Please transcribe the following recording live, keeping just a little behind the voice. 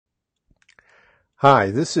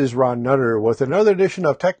Hi, this is Ron Nutter with another edition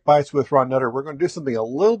of Tech Bites with Ron Nutter. We're going to do something a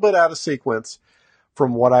little bit out of sequence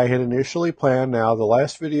from what I had initially planned. Now, the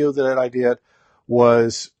last video that I did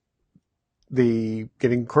was the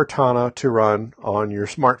getting Cortana to run on your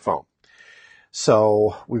smartphone.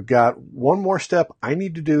 So we've got one more step I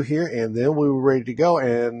need to do here, and then we're ready to go,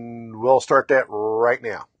 and we'll start that right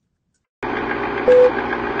now.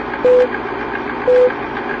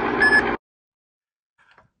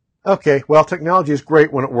 Okay, well, technology is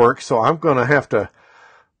great when it works, so I'm going to have to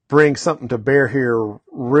bring something to bear here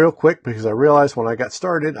real quick because I realized when I got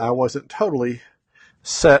started I wasn't totally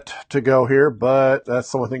set to go here, but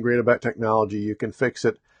that's the one thing great about technology. You can fix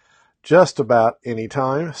it just about any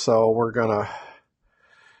time. So we're going to,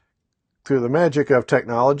 through the magic of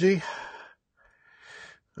technology,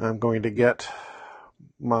 I'm going to get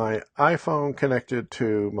my iPhone connected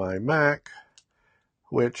to my Mac,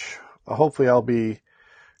 which hopefully I'll be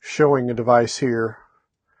showing a device here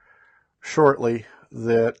shortly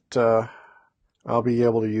that I'll be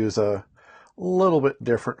able to use a little bit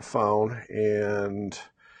different phone, and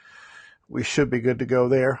we should be good to go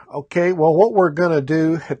there. Okay, well, what we're going to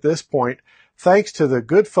do at this point, thanks to the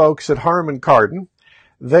good folks at Harmon Kardon,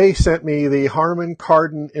 they sent me the Harman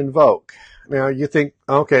Kardon Invoke. Now, you think,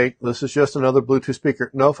 okay, this is just another Bluetooth speaker.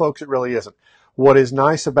 No, folks, it really isn't. What is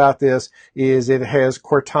nice about this is it has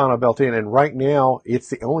Cortana built in, and right now it's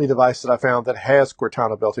the only device that I found that has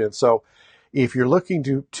Cortana built in. So if you're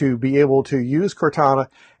looking to be able to use Cortana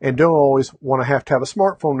and don't always want to have a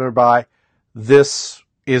smartphone nearby, this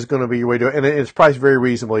is going to be your way to do it. And it's priced very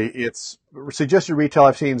reasonably. It's suggested retail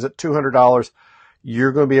I've seen is at $200.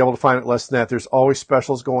 You're going to be able to find it less than that. There's always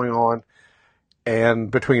specials going on. And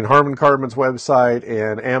between Harmon Kardon's website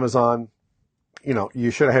and Amazon, you know, you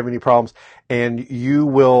shouldn't have any problems. And you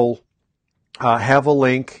will have a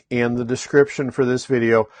link in the description for this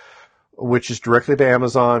video, which is directly to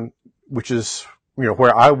Amazon, which is, you know,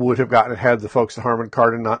 where I would have gotten it had the folks at Harman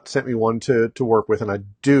Kardon not sent me one to work with. And I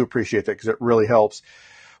do appreciate that because it really helps.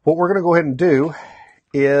 What we're going to go ahead and do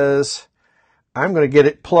is I'm going to get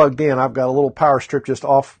it plugged in. I've got a little power strip just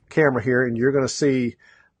off camera here, and you're going to see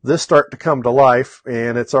this start to come to life.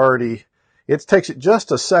 And it's already, it takes it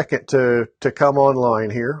just a second to come online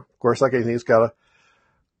here. Of course, like anything, it's got to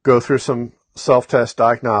go through some self-test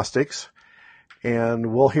diagnostics,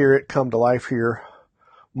 and we'll hear it come to life here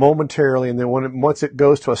momentarily. And then once it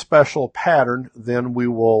goes to a special pattern, then we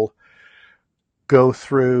will go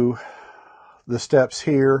through the steps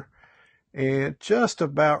here, and just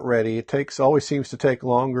about ready. It always seems to take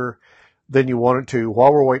longer than you want it to.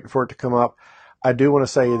 While we're waiting for it to come up, I do want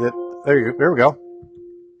to say that there we go.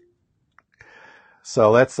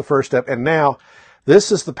 So that's the first step. And now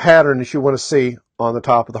this is the pattern that you want to see on the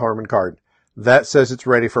top of the Harman Kardon. That says it's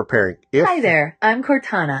ready for pairing. Hi there, I'm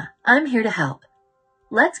Cortana. I'm here to help.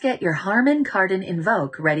 Let's get your Harmon Kardon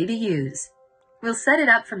Invoke ready to use. We'll set it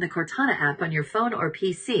up from the Cortana app on your phone or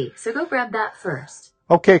PC, so go grab that first.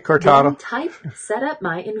 Okay, Cortana. Then type set up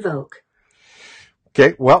my Invoke.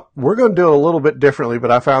 Okay, well, we're going to do it a little bit differently,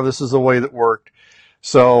 but I found this is the way that worked.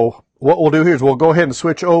 So what we'll do here is we'll go ahead and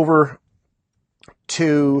switch over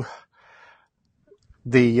to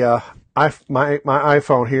the my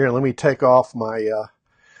iPhone here, and let me take off my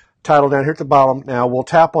title down here at the bottom. Now we'll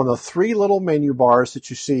tap on the three little menu bars that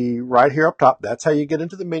you see right here up top. That's how you get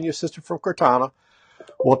into the menu system from Cortana.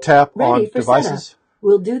 We'll tap on devices. Setup.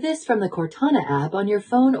 We'll do this from the Cortana app on your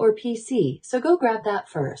phone or PC, so go grab that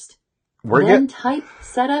first. Then type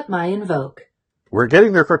set up my Invoke. We're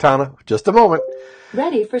getting there, Cortana. Just a moment.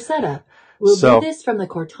 Ready for setup. We'll do this from the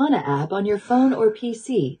Cortana app on your phone or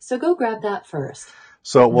PC, so go grab that first.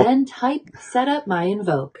 Then type set up my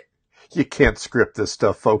Invoke. You can't script this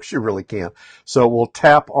stuff, folks. You really can't. So we'll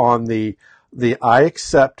tap on the I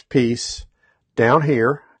accept piece down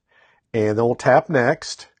here, and then we'll tap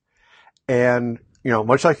next. And, you know,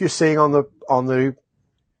 much like you're seeing on the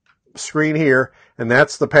screen here, and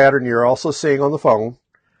that's the pattern you're also seeing on the phone.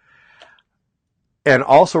 And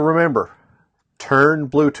also remember, turn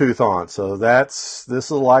Bluetooth on. So this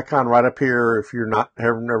little icon right up here if you're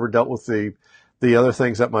have never dealt with the other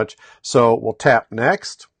things that much. So we'll tap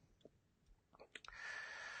next.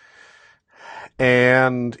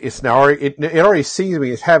 And it's now it already sees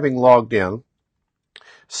me as having logged in.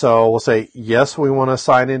 So we'll say, yes, we want to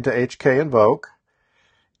sign into HK Invoke.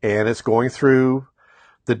 And it's going through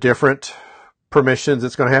the different permissions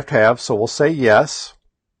it's going to have. So we'll say yes.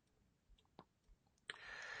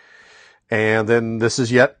 And then this is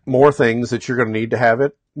yet more things that you're going to need to have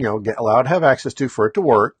it, you know, get allowed to have access to for it to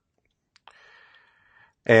work.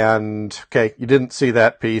 And, okay, you didn't see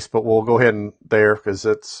that piece, but we'll go ahead and there because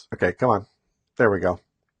it's, okay, come on. There we go.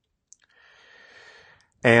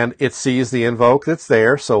 And it sees the invoke that's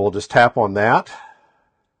there, so we'll just tap on that.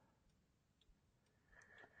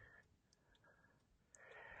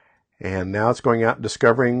 And now it's going out and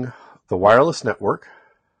discovering the wireless network.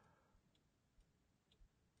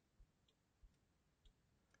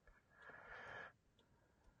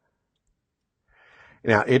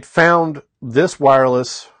 Now, it found this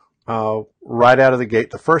wireless right out of the gate.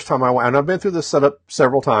 The first time I went, and I've been through this setup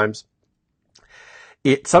several times,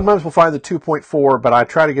 it sometimes will find the 2.4, but I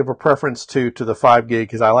try to give a preference to the 5 gig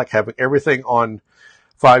because I like having everything on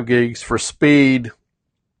 5 gigs for speed.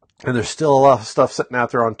 And there's still a lot of stuff sitting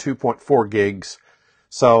out there on 2.4 gigs.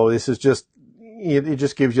 So this is just, it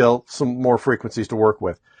just gives you some more frequencies to work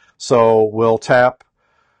with. So we'll tap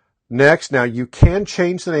next. Now you can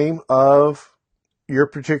change the name of your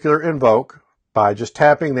particular invoke by just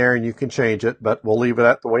tapping there, and you can change it, but we'll leave it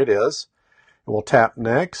at the way it is. And we'll tap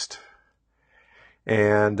next,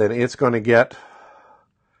 and then it's going to get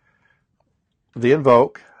the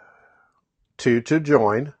invoke to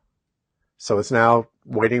join. So it's now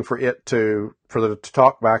waiting for it to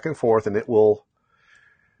talk back and forth, and it will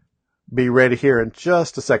be ready here in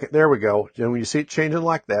just a second. There we go. And when you see it changing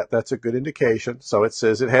like that, that's a good indication. So it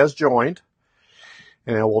says it has joined.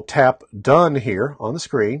 And we'll tap done here on the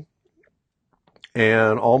screen.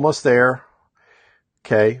 And almost there.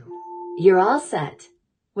 Okay. You're all set.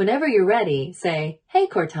 Whenever you're ready, say, "Hey,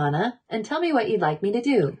 Cortana," and tell me what you'd like me to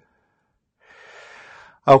do.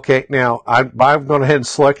 Okay, now I've gone ahead and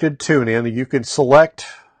selected TuneIn. You can select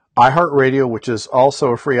iHeartRadio, which is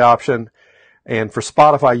also a free option. And for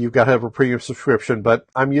Spotify, you've got to have a premium subscription, but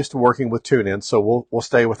I'm used to working with TuneIn, so we'll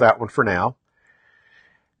stay with that one for now.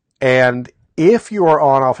 And if you are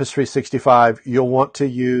on Office 365, you'll want to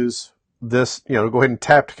use this, go ahead and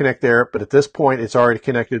tap to connect there. But at this point, it's already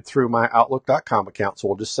connected through my Outlook.com account. So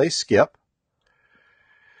we'll just say skip.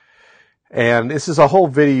 And this is a whole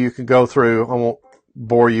video you can go through. I won't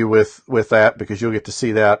bore you with that because you'll get to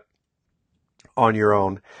see that on your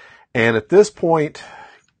own. And at this point,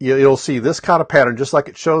 you'll see this kind of pattern just like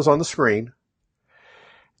it shows on the screen.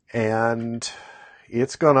 And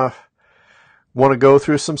it's going to want to go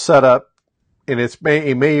through some setup. And it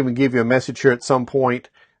may even give you a message here at some point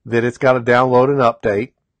that it's got to download an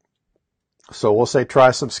update. So we'll say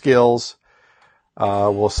try some skills.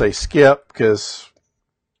 We'll say skip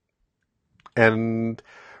and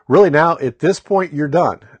really now at this point you're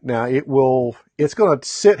done. Now it's going to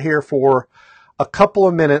sit here for a couple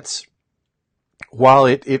of minutes while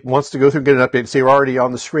it wants to go through and get an update. See, we're already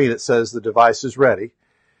on the screen. It says the device is ready.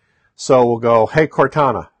 So we'll go, "Hey,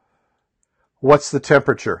 Cortana, what's the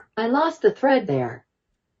temperature?" I lost the thread there.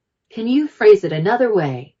 Can you phrase it another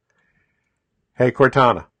way? "Hey,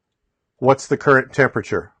 Cortana, what's the current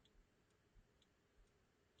temperature?"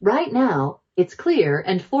 Right now, it's clear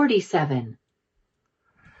and 47.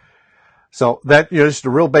 So that, just a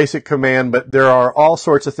real basic command, but there are all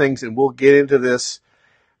sorts of things, and we'll get into this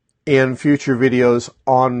in future videos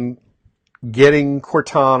on getting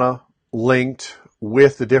Cortana linked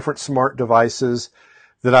with the different smart devices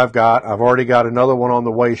that I've got. I've already got another one on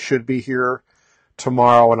the way, should be here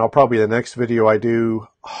tomorrow, and I'll probably the next video I do,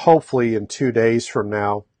 hopefully in 2 days from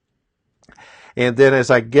now. And then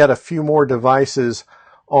as I get a few more devices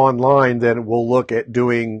online, then we'll look at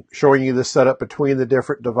showing you the setup between the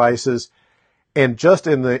different devices. And just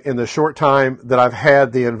in the short time that I've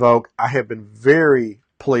had the Invoke, I have been very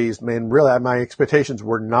pleased. Man, really, my expectations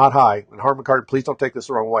were not high. And Harman Kardon, please don't take this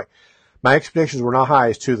the wrong way. My expectations were not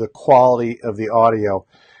high as to the quality of the audio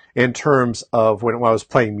in terms of when I was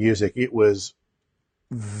playing music. It was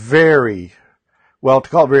very, well, to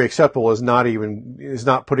call it very acceptable is not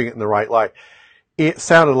putting it in the right light. It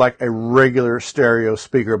sounded like a regular stereo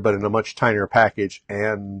speaker, but in a much tinier package.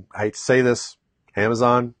 And I hate to say this,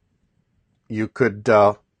 Amazon, you could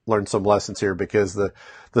learn some lessons here because the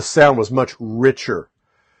sound was much richer.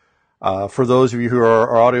 For those of you who are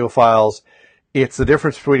audiophiles, it's the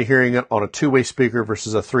difference between hearing it on a two-way speaker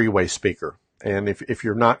versus a three-way speaker. And if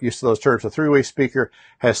you're not used to those terms, a three-way speaker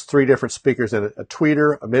has 3 different speakers in it: a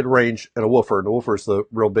tweeter, a mid-range, and a woofer. And the woofer is the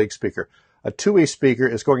real big speaker. A two-way speaker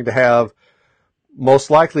is going to have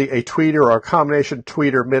most likely a tweeter or a combination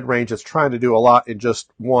tweeter mid-range that's trying to do a lot in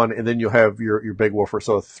just one, and then you'll have your big woofer.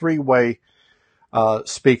 So a three-way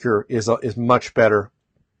speaker is much better.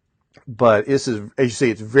 But this is, as you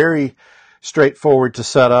see, it's very straightforward to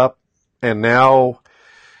set up. And now,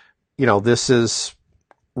 this is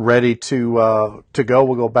ready to go.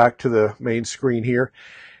 We'll go back to the main screen here.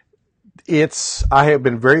 I have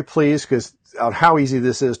been very pleased on how easy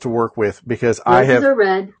this is to work with because Roses are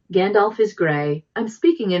red, Gandalf is gray. I'm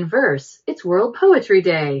speaking in verse. It's World Poetry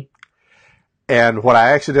Day. And what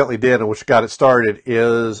I accidentally did, and which got it started,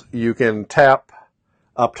 is you can tap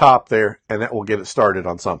up top there, and that will get it started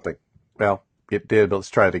on something. Well, it did, but let's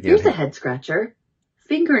try it again. Here's a head scratcher.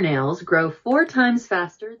 Fingernails grow 4 times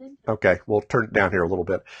faster than... Okay, we'll turn it down here a little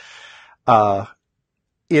bit.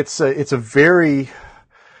 It's a very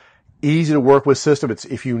easy to work with system.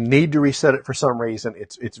 If you need to reset it for some reason,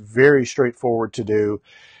 it's very straightforward to do.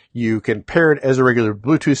 You can pair it as a regular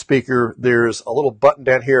Bluetooth speaker. There's a little button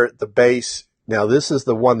down here at the base. Now this is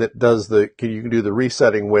the one that does you can do the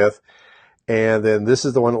resetting with, and then this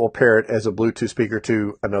is the one that will pair it as a Bluetooth speaker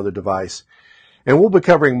to another device. And we'll be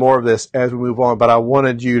covering more of this as we move on, but I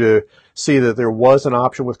wanted you to see that there was an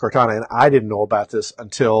option with Cortana, and I didn't know about this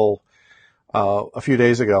until a few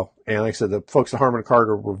days ago. And like I said, the folks at Harmon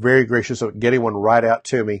Kardon were very gracious of getting one right out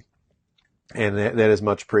to me, and that is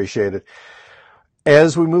much appreciated.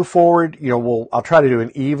 As we move forward, I'll try to do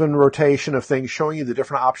an even rotation of things, showing you the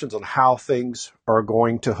different options on how things are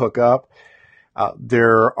going to hook up.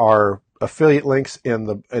 There are affiliate links in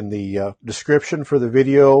the description for the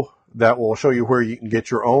video that will show you where you can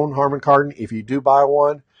get your own Harman Kardon if you do buy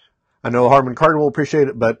one. I know Harman Kardon will appreciate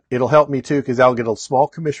it, but it'll help me too, because I'll get a small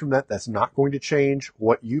commission from that. That's not going to change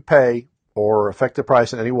what you pay or affect the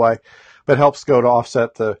price in any way, but helps go to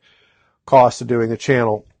offset the cost of doing the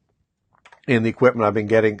channel and the equipment I've been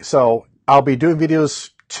getting. So I'll be doing videos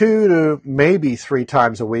 2 to maybe 3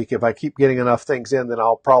 times a week. If I keep getting enough things in, then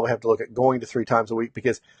I'll probably have to look at going to 3 times a week,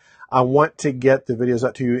 because I want to get the videos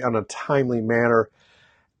out to you in a timely manner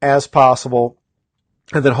as possible.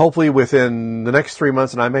 And then hopefully within the next 3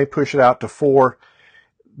 months, and I may push it out to 4,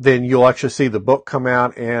 then you'll actually see the book come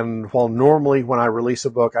out. And while normally when I release a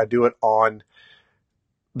book, I do it on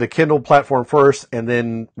the Kindle platform first and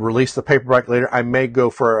then release the paperback later, I may go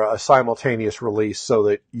for a simultaneous release so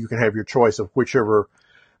that you can have your choice of whichever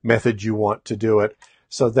method you want to do it.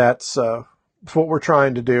 So that's what we're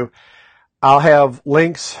trying to do. I'll have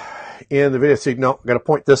links in the video. See, no, I've got to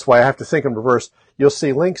point this way. I have to think in reverse. You'll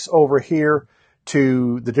see links over here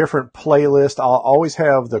to the different playlists. I'll always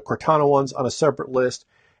have the Cortana ones on a separate list,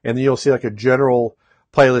 and then you'll see like a general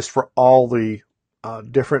playlist for all the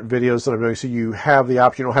different videos that I'm doing. So you have the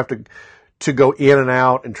option. You don't have to go in and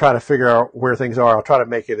out and try to figure out where things are. I'll try to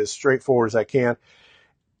make it as straightforward as I can.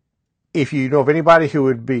 If you know of anybody who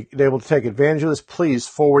would be able to take advantage of this, please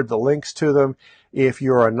forward the links to them. If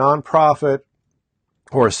you're a nonprofit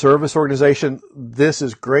or a service organization, this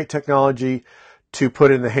is great technology to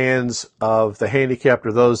put in the hands of the handicapped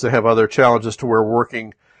or those that have other challenges, to where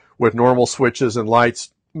working with normal switches and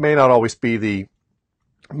lights may not always be the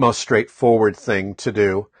most straightforward thing to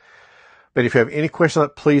do. But if you have any questions on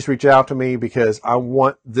it, please reach out to me, because I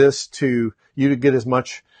want you to get as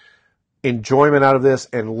much enjoyment out of this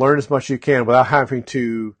and learn as much as you can without having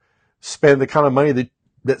to spend the kind of money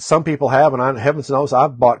that some people have. And heavens knows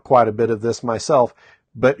I've bought quite a bit of this myself.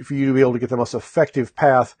 But for you to be able to get the most effective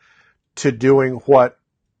path to doing what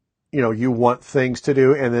you want things to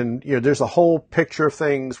do. And then there's a whole picture of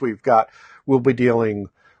things we'll be dealing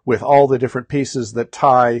with, all the different pieces that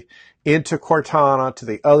tie into Cortana to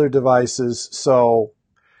the other devices. So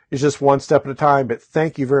it's just one step at a time. But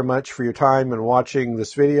thank you very much for your time and watching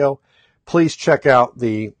this video. Please check out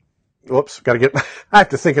I have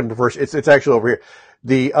to think in reverse. It's actually over here.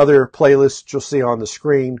 The other playlists you'll see on the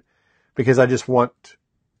screen, because I just want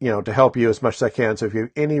to help you as much as I can. So if you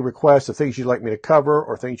have any requests of things you'd like me to cover,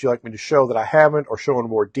 or things you'd like me to show that I haven't, or show in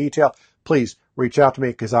more detail, please reach out to me,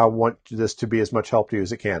 because I want this to be as much help to you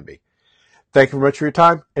as it can be. Thank you very much for your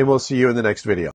time, and we'll see you in the next video.